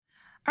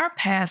Our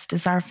past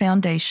is our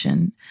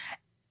foundation,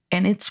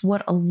 and it's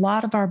what a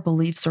lot of our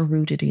beliefs are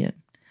rooted in.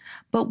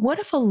 But what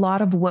if a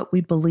lot of what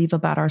we believe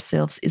about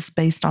ourselves is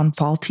based on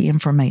faulty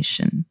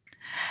information?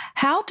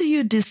 How do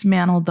you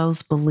dismantle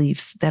those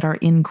beliefs that are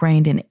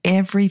ingrained in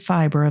every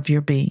fiber of your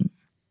being?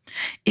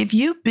 If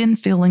you've been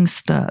feeling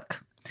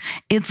stuck,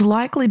 it's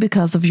likely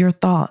because of your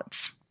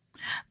thoughts.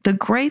 The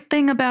great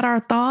thing about our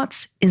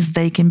thoughts is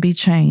they can be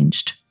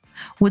changed.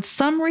 With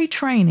some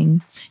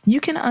retraining, you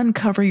can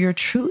uncover your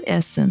true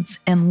essence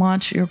and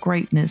launch your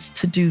greatness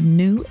to do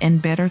new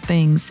and better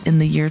things in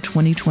the year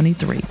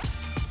 2023.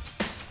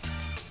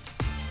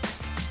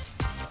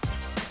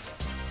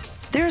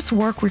 There's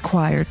work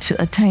required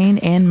to attain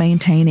and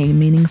maintain a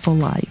meaningful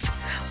life.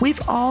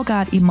 We've all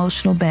got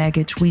emotional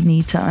baggage we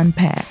need to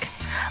unpack.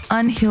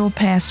 Unhealed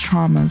past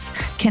traumas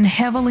can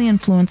heavily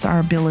influence our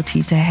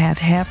ability to have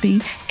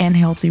happy and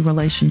healthy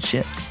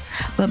relationships.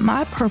 But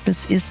my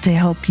purpose is to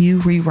help you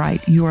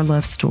rewrite your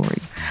love story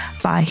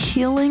by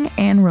healing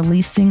and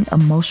releasing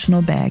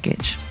emotional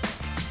baggage.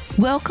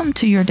 Welcome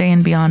to your Day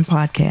and Beyond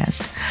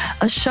podcast,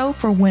 a show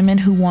for women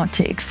who want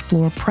to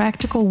explore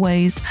practical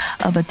ways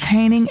of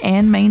attaining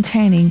and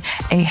maintaining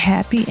a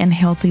happy and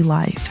healthy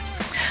life.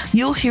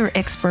 You'll hear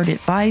expert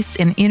advice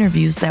and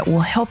interviews that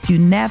will help you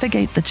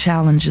navigate the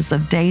challenges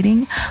of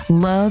dating,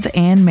 love,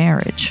 and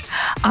marriage.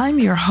 I'm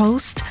your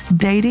host,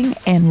 dating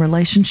and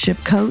relationship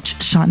coach,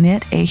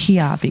 Shawnette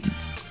Ahiabi.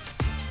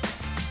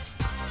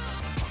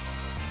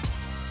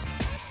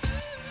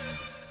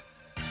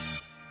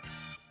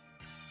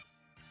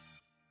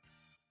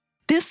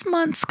 This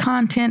month's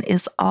content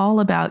is all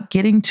about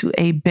getting to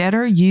a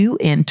better you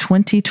in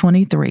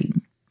 2023.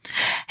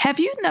 Have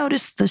you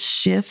noticed the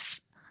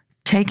shifts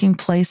taking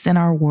place in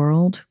our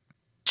world?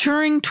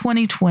 During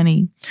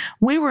 2020,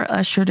 we were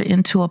ushered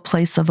into a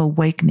place of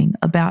awakening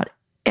about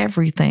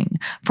everything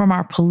from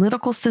our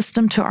political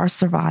system to our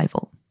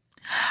survival.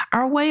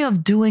 Our way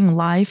of doing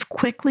life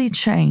quickly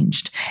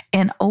changed,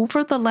 and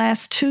over the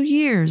last 2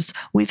 years,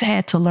 we've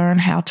had to learn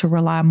how to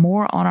rely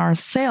more on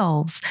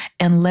ourselves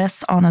and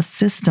less on a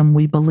system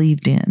we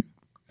believed in.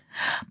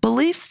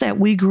 Beliefs that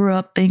we grew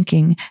up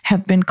thinking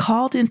have been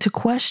called into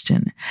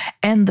question,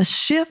 and the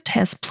shift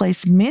has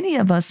placed many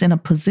of us in a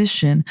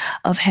position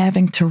of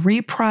having to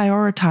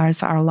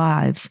reprioritize our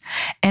lives.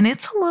 And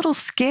it's a little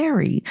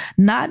scary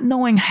not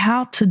knowing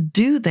how to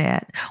do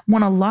that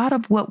when a lot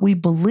of what we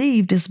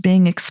believed is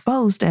being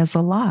exposed as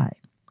a lie.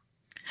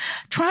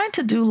 Trying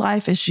to do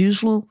life as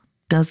usual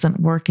doesn't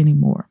work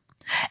anymore.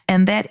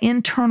 And that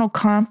internal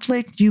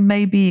conflict you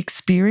may be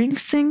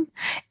experiencing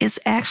is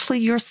actually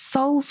your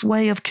soul's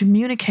way of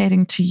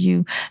communicating to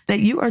you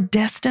that you are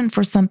destined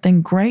for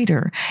something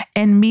greater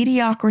and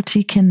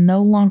mediocrity can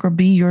no longer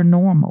be your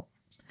normal.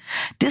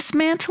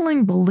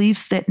 Dismantling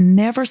beliefs that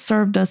never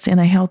served us in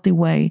a healthy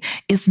way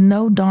is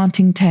no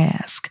daunting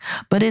task,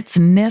 but it's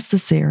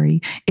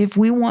necessary if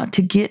we want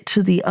to get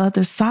to the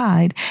other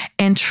side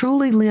and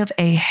truly live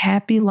a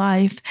happy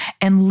life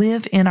and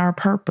live in our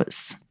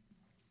purpose.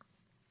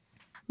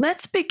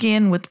 Let's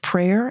begin with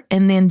prayer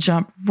and then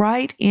jump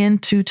right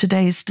into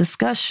today's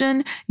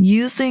discussion,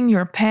 using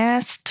your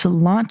past to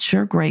launch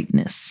your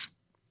greatness.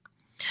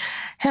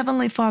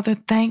 Heavenly Father,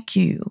 thank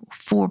you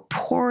for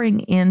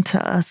pouring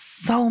into us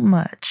so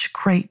much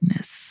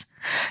greatness.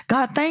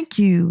 God, thank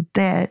you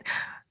that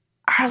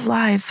our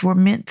lives were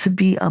meant to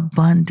be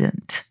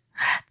abundant.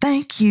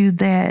 Thank you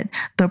that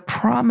the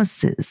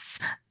promises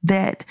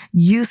that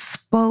you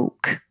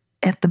spoke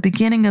at the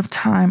beginning of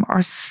time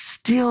are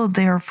still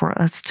there for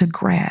us to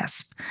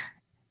grasp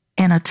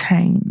and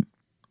attain.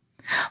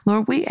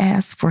 Lord, we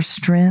ask for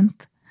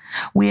strength.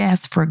 We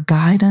ask for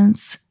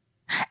guidance.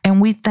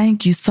 And we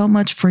thank you so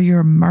much for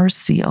your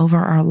mercy over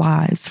our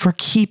lives, for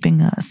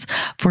keeping us,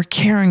 for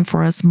caring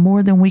for us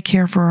more than we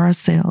care for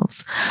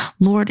ourselves.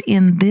 Lord,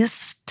 in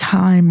this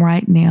time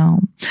right now,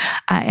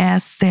 I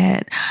ask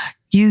that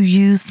you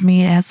use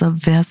me as a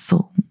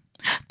vessel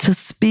to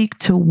speak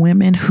to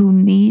women who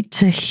need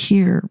to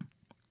hear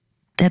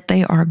that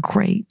they are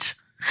great,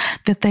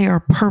 that they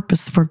are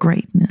purposed for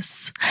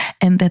greatness,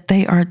 and that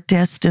they are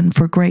destined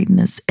for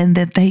greatness, and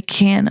that they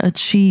can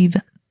achieve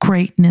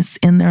greatness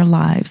in their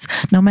lives.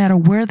 No matter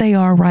where they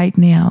are right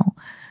now,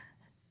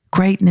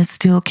 greatness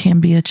still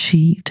can be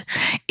achieved.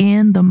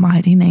 In the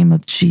mighty name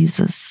of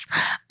Jesus,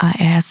 I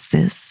ask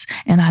this,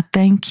 and I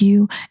thank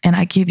you, and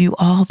I give you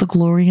all the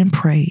glory and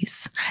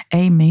praise.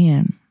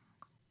 Amen.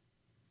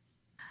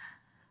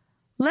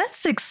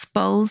 Let's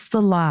expose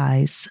the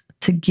lies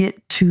to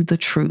get to the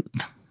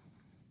truth.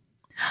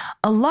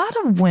 A lot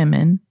of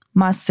women,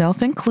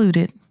 myself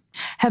included,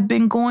 have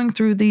been going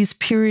through these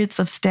periods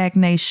of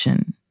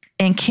stagnation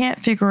and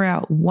can't figure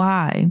out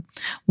why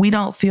we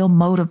don't feel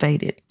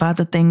motivated by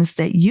the things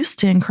that used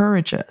to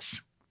encourage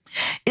us.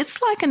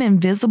 It's like an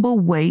invisible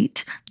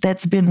weight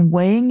that's been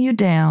weighing you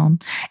down,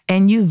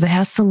 and you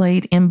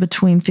vacillate in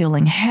between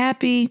feeling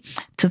happy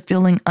to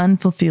feeling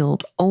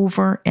unfulfilled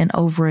over and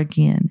over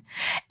again.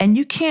 And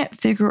you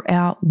can't figure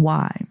out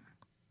why.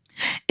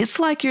 It's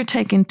like you're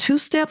taking 2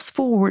 steps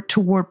forward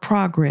toward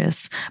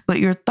progress, but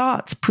your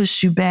thoughts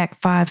push you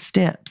back 5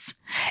 steps.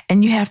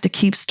 and you have to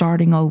keep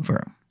starting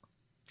over.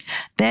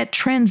 That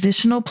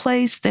transitional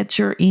place that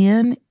you're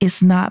in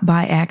is not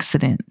by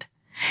accident.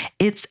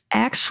 It's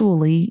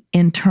actually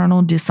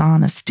internal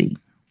dishonesty.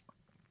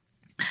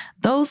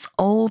 Those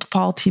old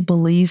faulty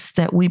beliefs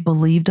that we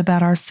believed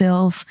about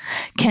ourselves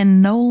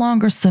can no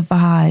longer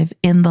survive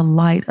in the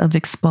light of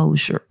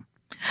exposure.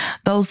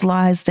 Those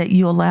lies that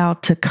you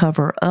allowed to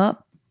cover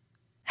up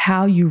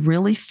how you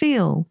really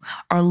feel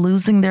are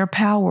losing their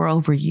power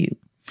over you.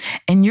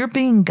 And you're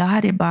being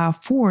guided by a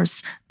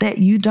force that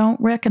you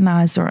don't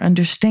recognize or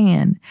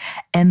understand.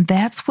 And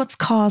that's what's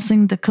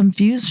causing the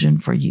confusion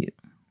for you.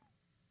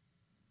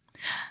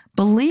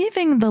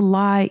 Believing the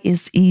lie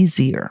is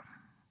easier.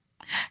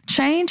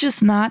 Change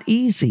is not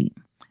easy,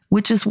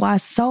 which is why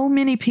so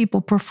many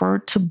people prefer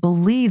to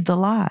believe the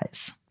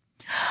lies.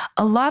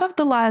 A lot of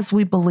the lies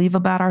we believe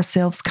about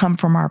ourselves come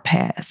from our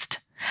past,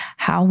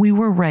 how we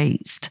were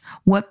raised,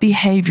 what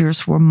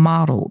behaviors were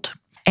modeled,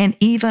 and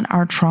even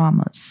our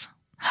traumas.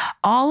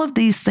 All of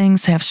these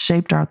things have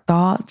shaped our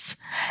thoughts,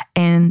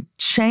 and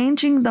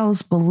changing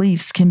those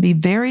beliefs can be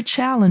very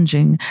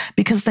challenging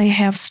because they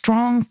have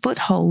strong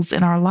footholds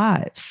in our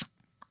lives.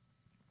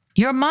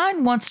 Your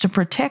mind wants to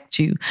protect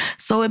you,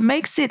 so it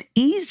makes it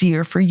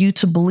easier for you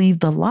to believe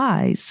the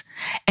lies,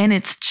 and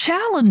it's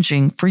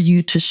challenging for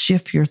you to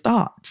shift your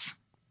thoughts.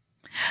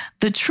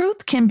 The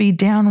truth can be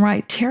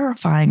downright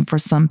terrifying for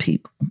some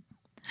people,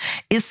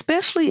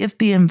 especially if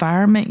the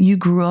environment you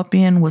grew up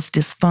in was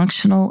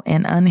dysfunctional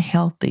and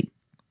unhealthy.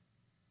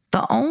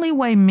 The only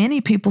way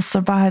many people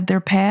survive their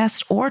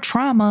past or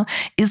trauma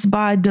is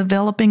by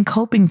developing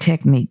coping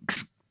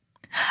techniques.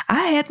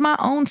 I had my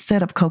own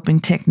set of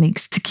coping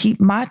techniques to keep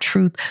my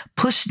truth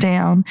pushed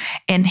down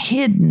and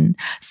hidden,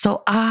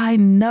 so I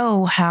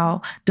know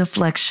how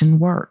deflection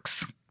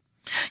works.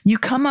 You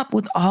come up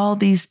with all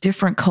these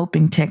different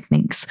coping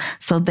techniques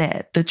so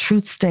that the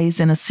truth stays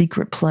in a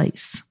secret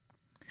place.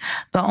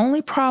 The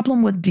only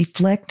problem with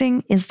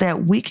deflecting is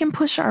that we can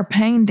push our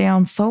pain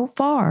down so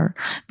far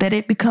that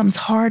it becomes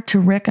hard to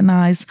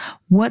recognize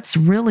what's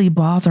really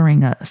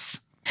bothering us.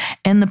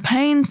 And the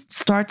pain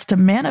starts to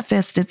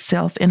manifest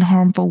itself in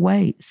harmful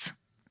ways.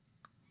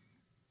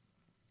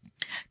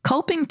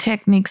 Coping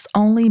techniques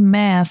only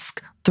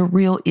mask the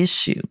real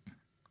issue.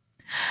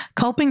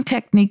 Coping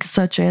techniques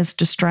such as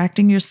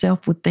distracting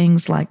yourself with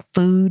things like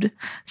food,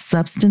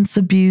 substance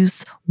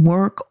abuse,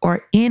 work,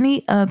 or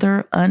any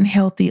other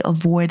unhealthy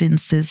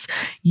avoidances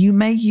you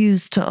may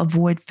use to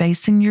avoid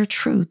facing your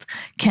truth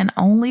can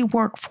only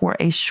work for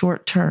a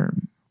short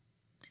term.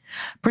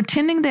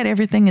 Pretending that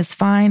everything is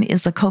fine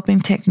is a coping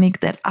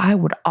technique that I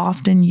would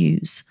often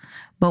use.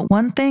 But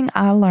one thing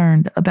I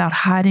learned about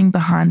hiding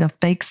behind a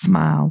fake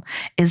smile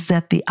is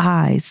that the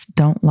eyes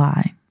don't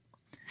lie.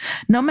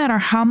 No matter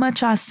how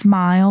much I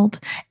smiled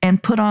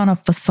and put on a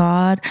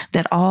facade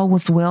that all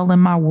was well in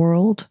my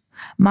world,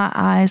 my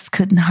eyes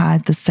couldn't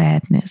hide the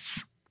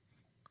sadness.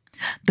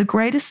 The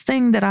greatest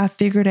thing that I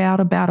figured out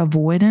about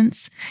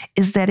avoidance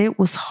is that it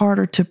was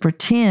harder to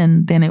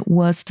pretend than it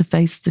was to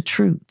face the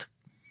truth.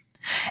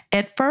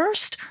 At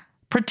first,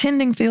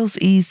 pretending feels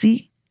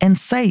easy and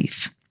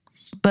safe,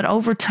 but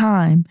over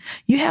time,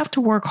 you have to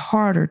work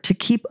harder to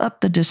keep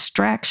up the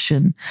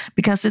distraction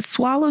because it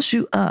swallows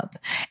you up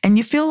and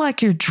you feel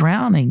like you're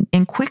drowning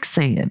in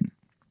quicksand.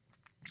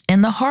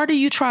 And the harder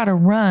you try to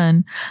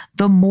run,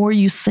 the more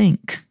you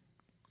sink.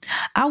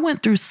 I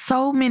went through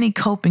so many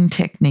coping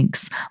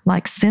techniques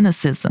like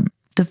cynicism,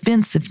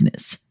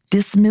 defensiveness,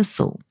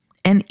 dismissal,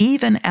 and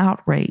even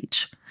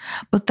outrage.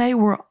 But they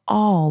were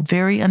all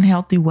very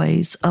unhealthy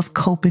ways of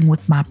coping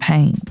with my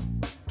pain.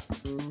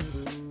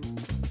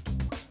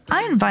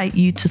 I invite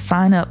you to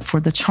sign up for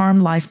the Charmed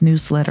Life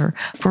newsletter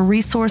for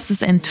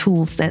resources and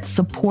tools that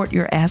support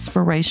your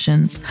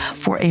aspirations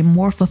for a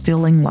more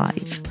fulfilling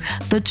life.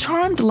 The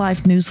Charmed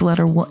Life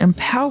newsletter will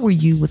empower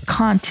you with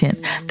content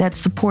that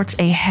supports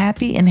a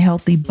happy and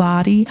healthy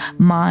body,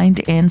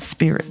 mind, and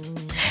spirit.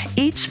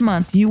 Each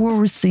month, you will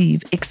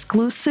receive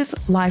exclusive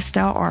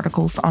lifestyle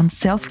articles on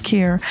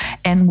self-care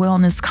and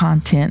wellness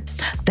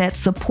content that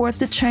support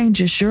the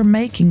changes you're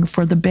making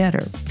for the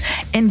better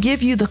and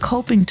give you the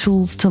coping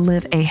tools to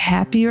live a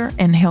happier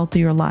and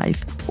healthier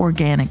life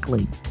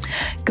organically.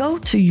 Go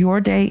to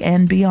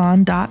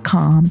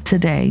yourdayandbeyond.com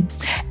today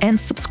and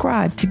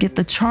subscribe to get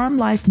the Charmed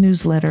Life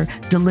newsletter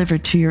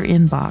delivered to your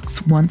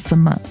inbox once a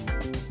month.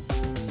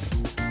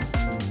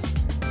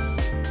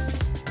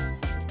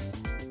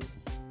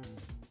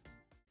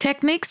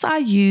 Techniques I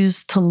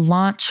use to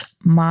launch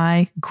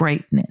my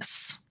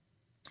greatness.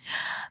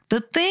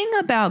 The thing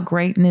about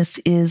greatness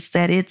is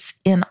that it's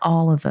in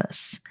all of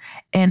us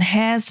and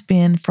has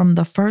been from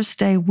the first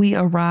day we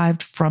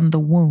arrived from the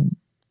womb.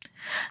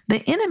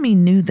 The enemy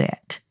knew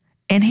that,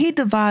 and he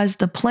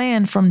devised a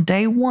plan from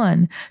day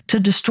one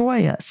to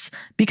destroy us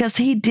because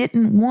he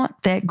didn't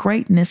want that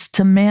greatness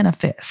to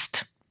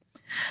manifest.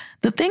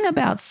 The thing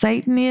about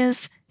Satan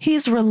is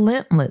he's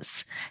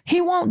relentless. He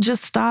won't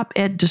just stop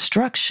at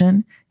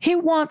destruction. He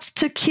wants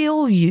to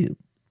kill you.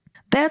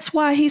 That's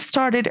why he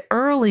started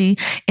early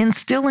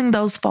instilling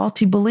those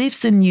faulty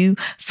beliefs in you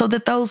so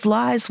that those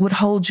lies would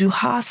hold you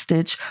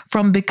hostage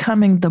from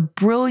becoming the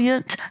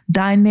brilliant,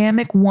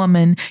 dynamic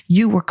woman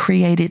you were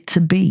created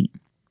to be.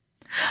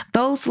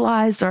 Those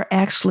lies are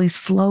actually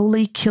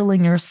slowly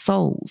killing your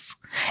souls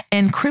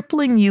and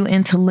crippling you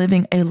into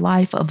living a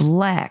life of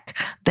lack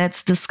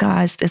that's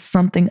disguised as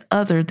something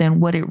other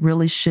than what it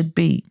really should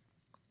be.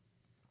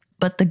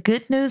 But the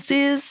good news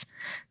is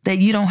that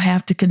you don't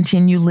have to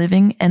continue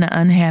living an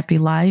unhappy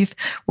life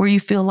where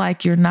you feel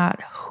like you're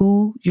not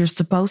who you're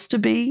supposed to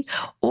be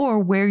or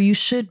where you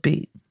should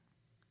be.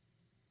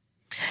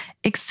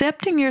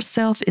 Accepting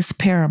yourself is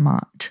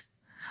paramount.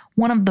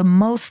 One of the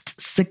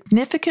most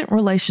significant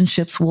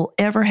relationships we'll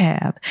ever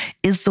have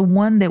is the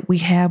one that we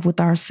have with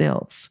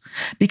ourselves,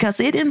 because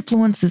it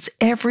influences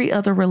every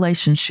other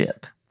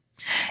relationship.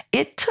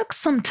 It took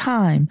some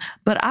time,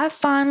 but I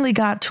finally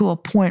got to a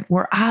point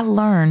where I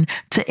learned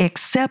to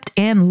accept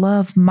and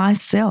love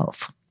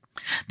myself.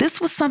 This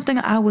was something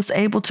I was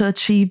able to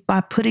achieve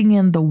by putting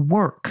in the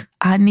work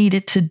I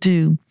needed to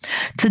do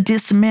to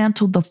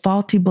dismantle the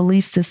faulty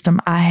belief system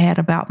I had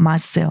about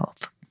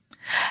myself.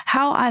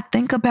 How I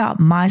think about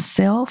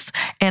myself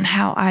and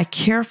how I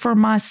care for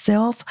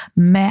myself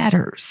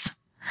matters.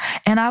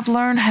 And I've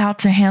learned how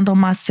to handle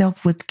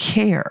myself with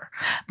care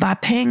by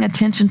paying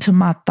attention to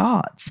my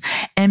thoughts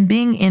and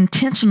being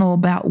intentional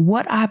about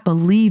what I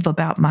believe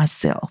about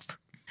myself.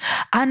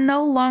 I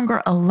no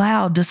longer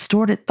allow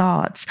distorted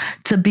thoughts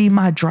to be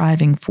my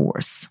driving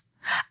force.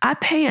 I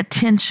pay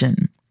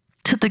attention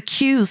to the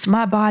cues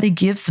my body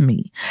gives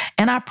me,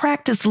 and I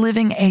practice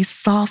living a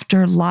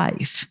softer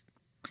life.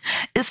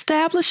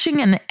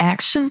 Establishing an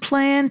action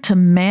plan to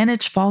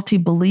manage faulty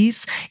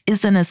beliefs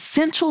is an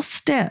essential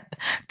step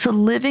to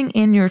living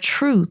in your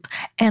truth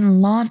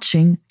and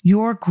launching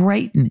your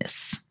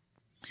greatness.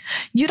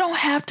 You don't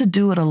have to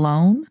do it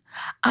alone.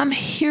 I'm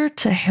here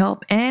to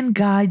help and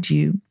guide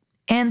you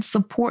and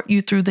support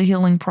you through the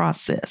healing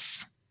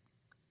process.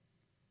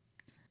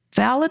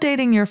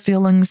 Validating your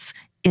feelings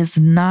is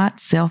not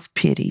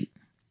self-pity.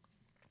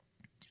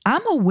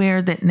 I'm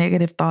aware that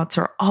negative thoughts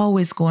are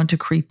always going to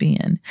creep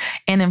in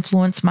and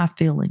influence my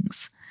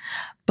feelings,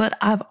 but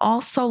I've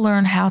also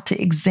learned how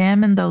to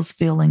examine those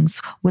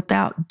feelings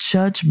without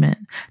judgment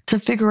to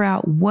figure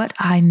out what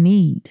I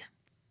need.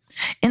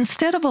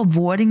 Instead of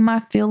avoiding my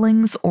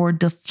feelings or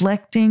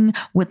deflecting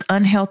with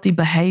unhealthy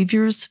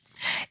behaviors,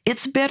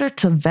 it's better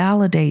to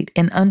validate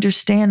and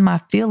understand my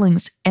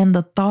feelings and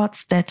the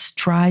thoughts that's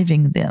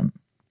driving them.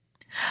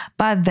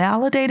 By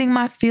validating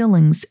my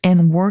feelings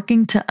and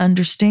working to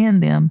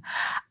understand them,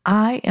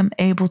 I am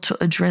able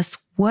to address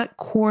what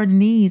core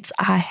needs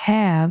I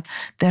have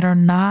that are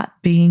not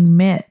being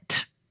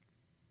met.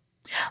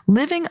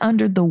 Living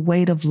under the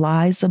weight of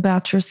lies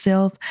about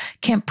yourself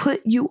can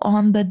put you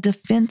on the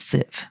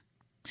defensive.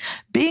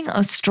 Being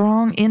a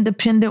strong,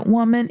 independent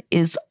woman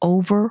is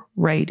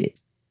overrated.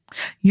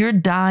 You're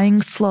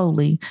dying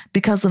slowly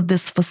because of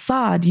this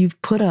facade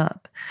you've put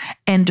up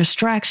and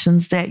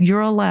distractions that you're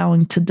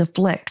allowing to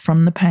deflect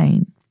from the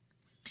pain.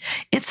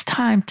 It's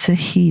time to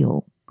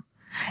heal.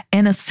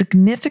 And a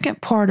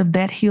significant part of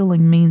that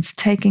healing means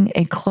taking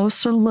a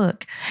closer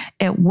look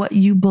at what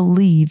you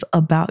believe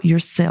about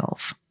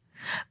yourself,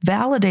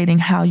 validating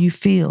how you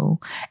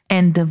feel,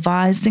 and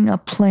devising a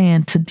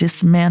plan to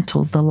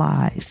dismantle the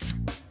lies.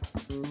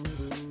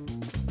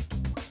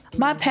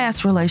 My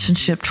past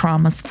relationship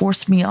traumas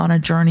forced me on a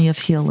journey of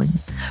healing.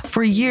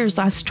 For years,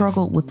 I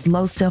struggled with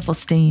low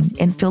self-esteem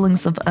and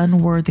feelings of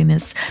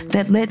unworthiness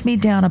that led me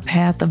down a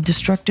path of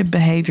destructive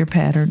behavior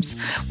patterns,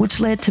 which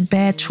led to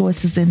bad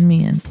choices in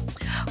men.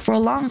 For a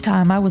long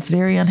time, I was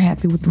very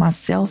unhappy with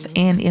myself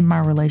and in my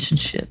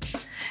relationships.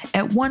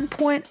 At one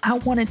point, I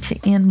wanted to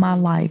end my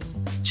life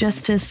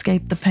just to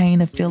escape the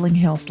pain of feeling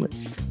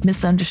helpless,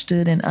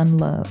 misunderstood, and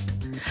unloved.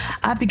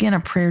 I began a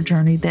prayer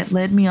journey that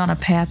led me on a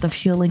path of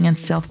healing and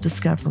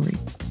self-discovery.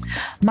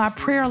 My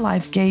prayer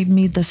life gave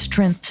me the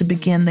strength to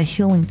begin the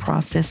healing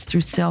process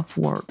through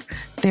self-work,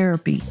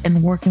 therapy,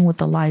 and working with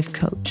a life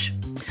coach.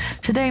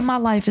 Today, my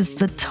life is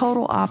the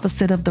total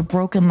opposite of the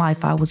broken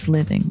life I was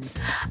living.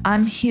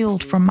 I'm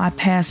healed from my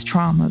past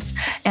traumas,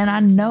 and I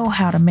know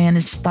how to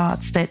manage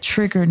thoughts that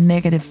trigger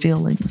negative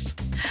feelings.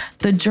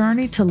 The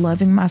journey to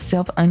loving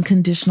myself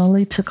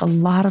unconditionally took a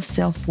lot of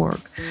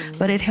self-work,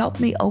 but it helped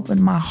me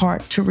open my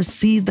heart to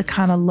receive the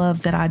kind of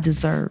love that I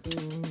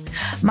deserved.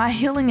 My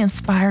healing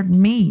inspired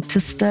me to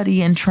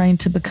study and train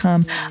to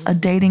become a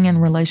dating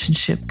and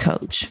relationship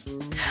coach.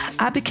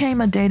 I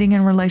became a dating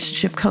and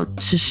relationship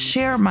coach to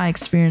share my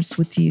experience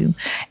with you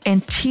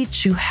and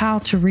teach you how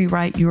to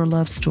rewrite your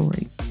love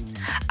story.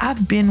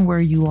 I've been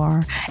where you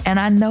are, and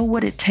I know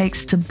what it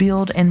takes to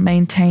build and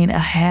maintain a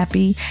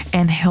happy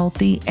and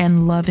healthy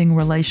and loving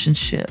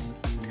relationship.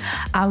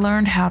 I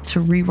learned how to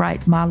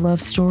rewrite my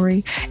love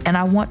story, and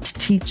I want to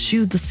teach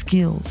you the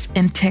skills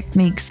and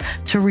techniques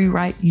to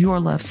rewrite your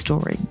love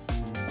story.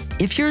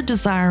 If you're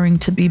desiring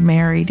to be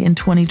married in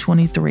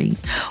 2023,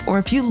 or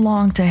if you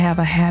long to have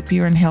a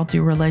happier and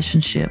healthier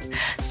relationship,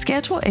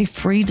 schedule a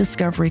free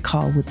discovery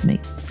call with me.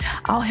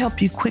 I'll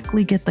help you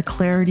quickly get the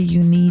clarity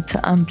you need to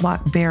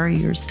unblock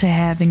barriers to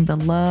having the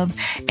love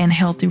and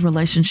healthy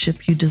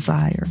relationship you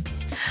desire.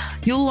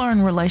 You'll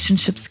learn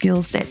relationship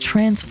skills that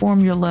transform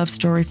your love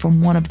story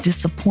from one of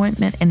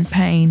disappointment and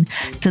pain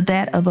to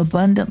that of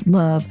abundant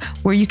love,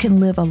 where you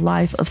can live a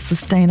life of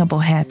sustainable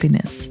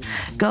happiness.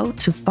 Go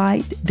to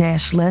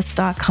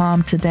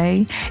fight-less.com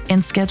today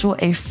and schedule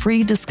a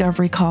free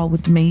discovery call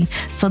with me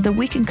so that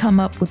we can come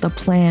up with a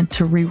plan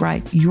to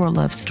rewrite your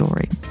love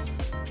story.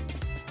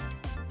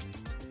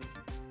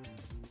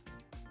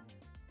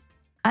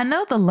 I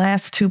know the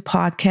last two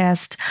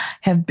podcasts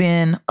have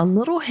been a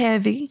little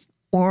heavy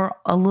or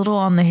a little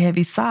on the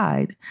heavy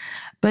side,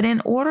 but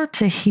in order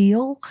to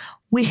heal,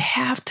 we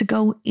have to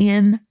go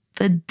in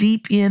the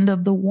deep end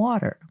of the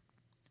water.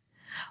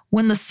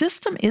 When the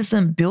system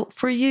isn't built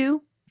for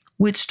you,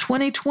 which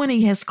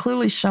 2020 has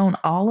clearly shown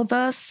all of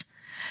us,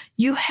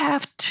 you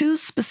have two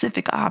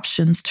specific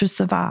options to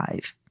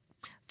survive: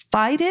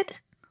 fight it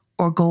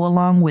or go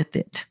along with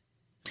it.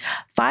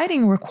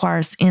 Fighting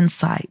requires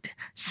insight,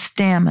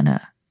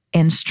 stamina,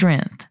 and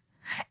strength.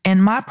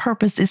 And my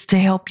purpose is to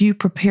help you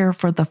prepare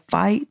for the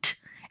fight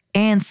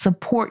and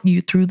support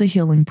you through the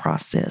healing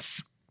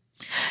process.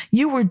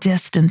 You were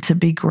destined to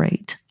be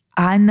great.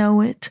 I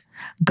know it.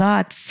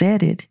 God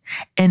said it.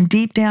 And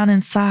deep down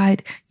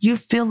inside, you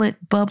feel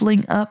it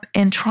bubbling up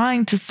and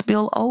trying to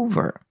spill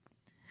over.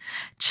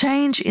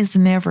 Change is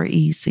never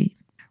easy.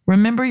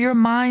 Remember, your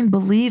mind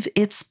believes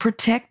it's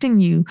protecting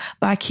you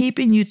by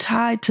keeping you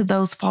tied to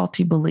those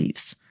faulty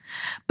beliefs.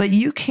 But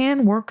you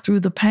can work through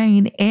the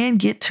pain and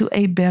get to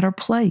a better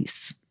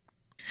place.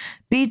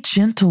 Be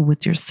gentle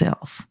with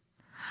yourself.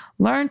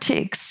 Learn to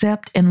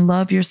accept and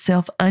love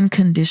yourself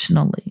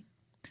unconditionally.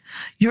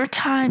 Your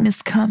time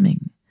is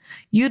coming.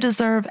 You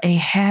deserve a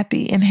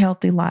happy and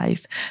healthy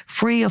life,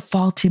 free of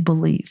faulty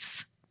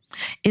beliefs.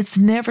 It's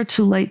never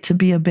too late to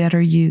be a better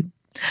you.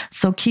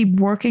 So keep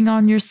working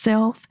on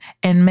yourself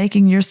and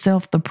making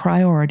yourself the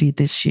priority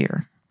this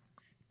year.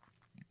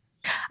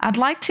 I'd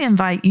like to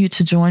invite you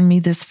to join me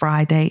this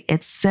Friday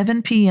at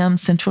 7 p.m.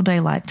 Central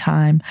Daylight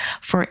Time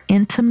for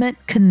Intimate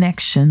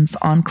Connections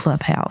on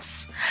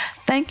Clubhouse.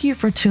 Thank you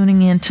for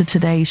tuning in to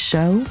today's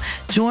show.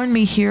 Join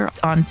me here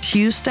on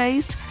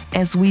Tuesdays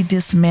as we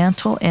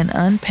dismantle and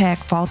unpack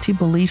faulty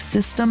belief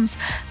systems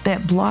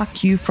that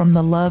block you from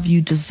the love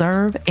you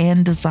deserve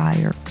and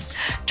desire.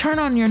 Turn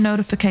on your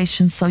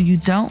notifications so you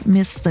don't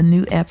miss the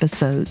new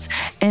episodes.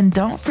 And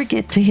don't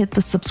forget to hit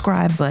the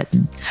subscribe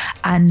button.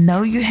 I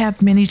know you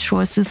have many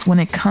choices when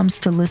it comes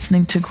to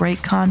listening to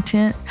great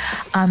content.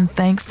 I'm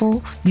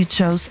thankful you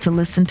chose to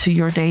listen to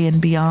Your Day and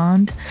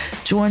Beyond.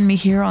 Join me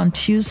here on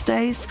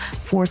Tuesdays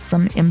for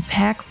some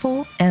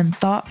impactful and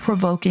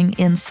thought-provoking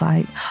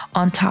insight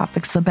on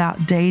topics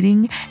about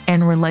dating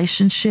and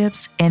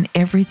relationships and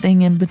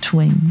everything in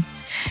between.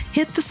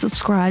 Hit the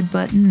subscribe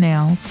button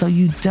now so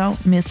you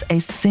don't miss a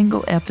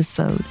single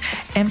episode.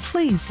 And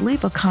please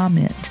leave a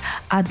comment.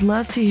 I'd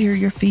love to hear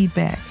your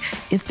feedback.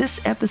 If this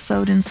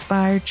episode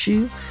inspired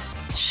you,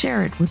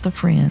 share it with a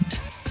friend.